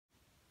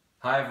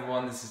Hi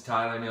everyone, this is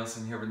Tyler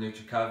Nielsen here with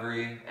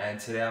NutriCovery, and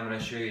today I'm going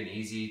to show you an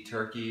easy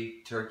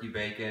turkey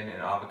bacon,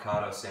 and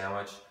avocado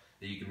sandwich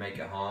that you can make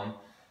at home.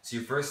 So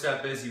your first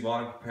step is you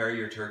want to prepare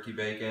your turkey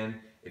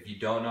bacon. If you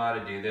don't know how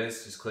to do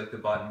this, just click the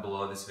button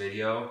below this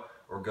video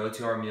or go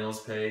to our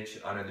meals page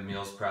under the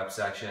meals prep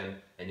section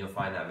and you'll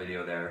find that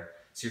video there.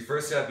 So your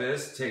first step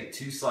is take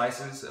 2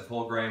 slices of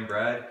whole grain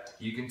bread.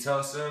 You can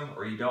toast them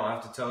or you don't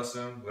have to toast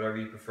them, whatever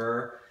you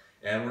prefer.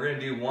 And we're going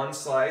to do 1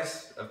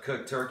 slice of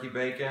cooked turkey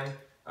bacon.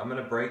 I'm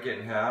going to break it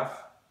in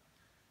half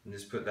and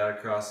just put that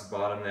across the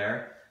bottom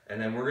there.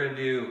 And then we're going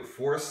to do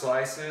 4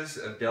 slices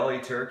of deli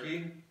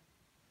turkey.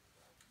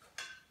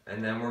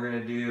 And then we're going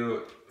to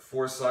do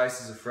 4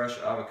 slices of fresh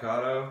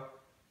avocado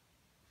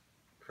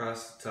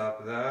across the top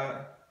of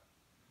that.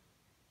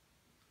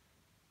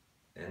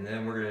 And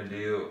then we're going to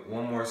do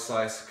 1 more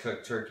slice of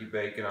cooked turkey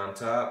bacon on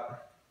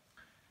top.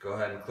 Go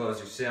ahead and close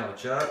your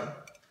sandwich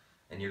up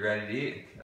and you're ready to eat.